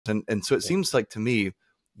And so it seems like to me,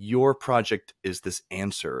 your project is this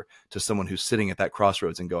answer to someone who's sitting at that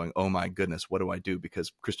crossroads and going, oh my goodness, what do I do?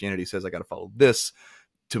 Because Christianity says I got to follow this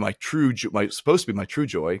to my true, supposed to be my true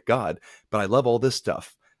joy, God, but I love all this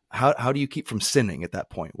stuff. How do you keep from sinning at that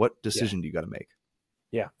point? What decision do you got to make?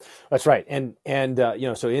 Yeah, that's right. And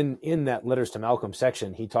so in that Letters to Malcolm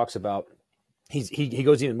section, he talks about, he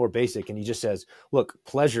goes even more basic, and he just says, look,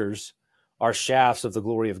 pleasures are shafts of the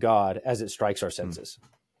glory of God as it strikes our senses.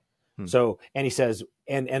 So, and he says,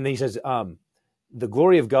 and he says, the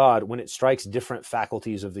glory of God, when it strikes different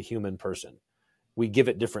faculties of the human person, we give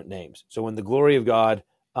it different names. So when the glory of God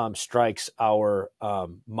strikes our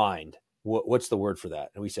mind, what's the word for that?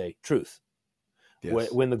 And we say truth.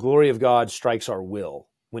 Yes. When the glory of God strikes our will,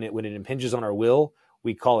 when it impinges on our will,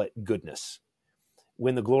 we call it goodness.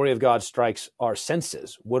 When the glory of God strikes our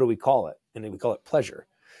senses, what do we call it? And then we call it pleasure.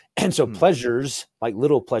 And so pleasures, like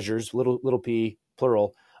little pleasures, little p,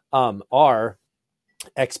 plural, are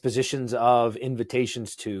expositions of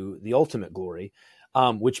invitations to the ultimate glory,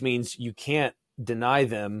 which means you can't deny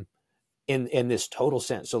them in this total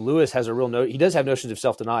sense. So Lewis has a real note. He does have notions of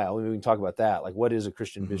self-denial. We can talk about that. Like, what is a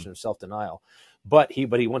Christian vision of self-denial? But he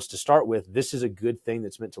wants to start with, this is a good thing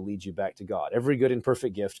that's meant to lead you back to God. Every good and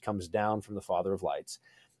perfect gift comes down from the Father of lights.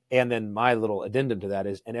 And then my little addendum to that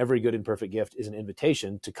is, and every good and perfect gift is an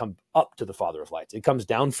invitation to come up to the Father of lights. It comes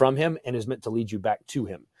down from him and is meant to lead you back to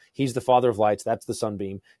him. He's the Father of lights. That's the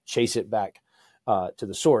sunbeam. Chase it back to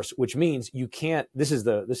the source, which means you can't, this is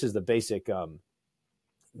the basic,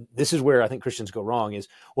 this is where I think Christians go wrong is,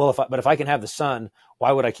 well, if I can have the sun,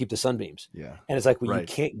 why would I keep the sunbeams? Yeah. And it's like, well, you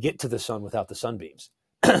can't get to the sun without the sunbeams.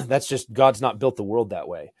 That's just, God's not built the world that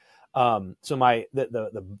way. So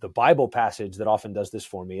the Bible passage that often does this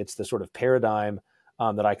for me, it's the sort of paradigm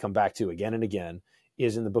that I come back to again and again,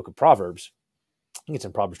 is in the book of Proverbs. I think it's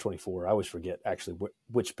in Proverbs 24. I always forget actually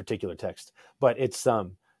which particular text, but it's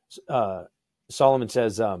Solomon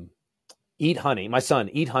says, eat honey, my son,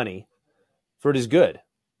 eat honey, for it is good.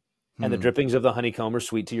 And the drippings of the honeycomb are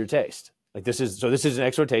sweet to your taste. Like this is an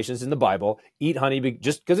exhortation. It's in the Bible. Eat honey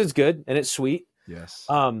just because it's good and it's sweet. Yes.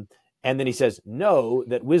 And then he says, know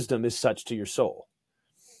that wisdom is such to your soul.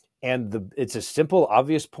 And it's a simple,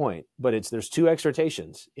 obvious point, but there's two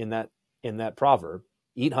exhortations in that proverb: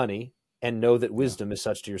 eat honey and know that wisdom is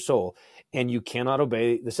such to your soul. And you cannot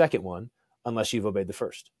obey the second one unless you've obeyed the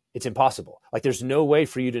first. It's impossible. Like there's no way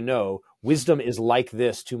for you to know wisdom is like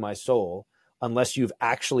this to my soul unless you've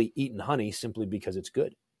actually eaten honey simply because it's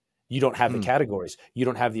good. You don't have the categories. You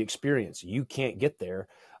don't have the experience. You can't get there.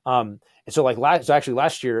 And so actually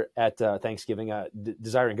last year at Thanksgiving,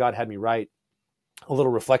 Desiring God had me write a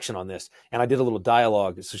little reflection on this. And I did a little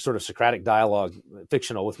dialogue, it's a sort of Socratic dialogue,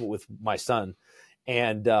 fictional with my son.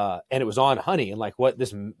 And it was on honey and like what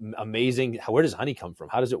this amazing, where does honey come from?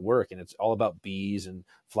 How does it work? And it's all about bees and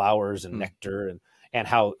flowers and nectar and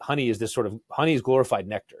how honey is glorified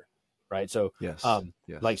nectar. Right. So, yes.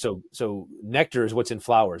 So nectar is what's in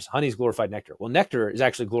flowers. Honey is glorified nectar. Well, nectar is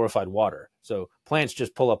actually glorified water. So plants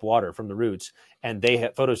just pull up water from the roots and they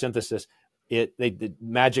have photosynthesis. The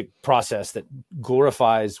magic process that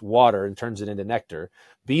glorifies water and turns it into nectar.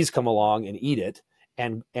 Bees come along and eat it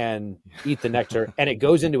and eat the nectar and it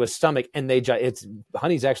goes into a stomach and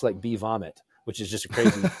honey's actually like bee vomit, which is just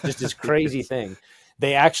this crazy thing.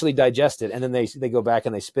 They actually digest it and then they go back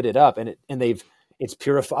and they spit it up it's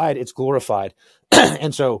purified, it's glorified.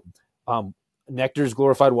 And so nectar is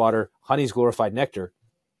glorified water, honey is glorified nectar.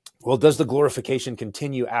 Well, does the glorification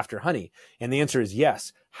continue after honey? And the answer is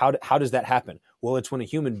yes. How does that happen? Well, it's when a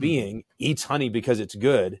human being eats honey because it's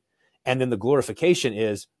good. And then the glorification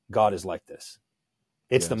is God is like this.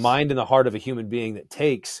 It's the mind and the heart of a human being that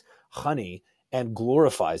takes honey and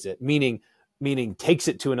glorifies it, meaning takes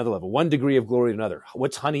it to another level, one degree of glory to another.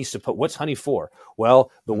 What's honey for?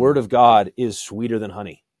 Well, the word of God is sweeter than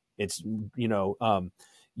honey. It's, the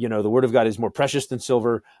word of God is more precious than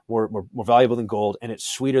silver, more valuable than gold, and it's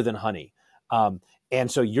sweeter than honey.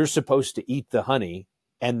 And so you're supposed to eat the honey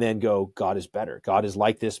and then go, God is better. God is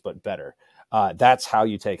like this, but better. That's how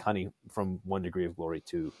you take honey from one degree of glory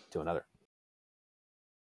to another.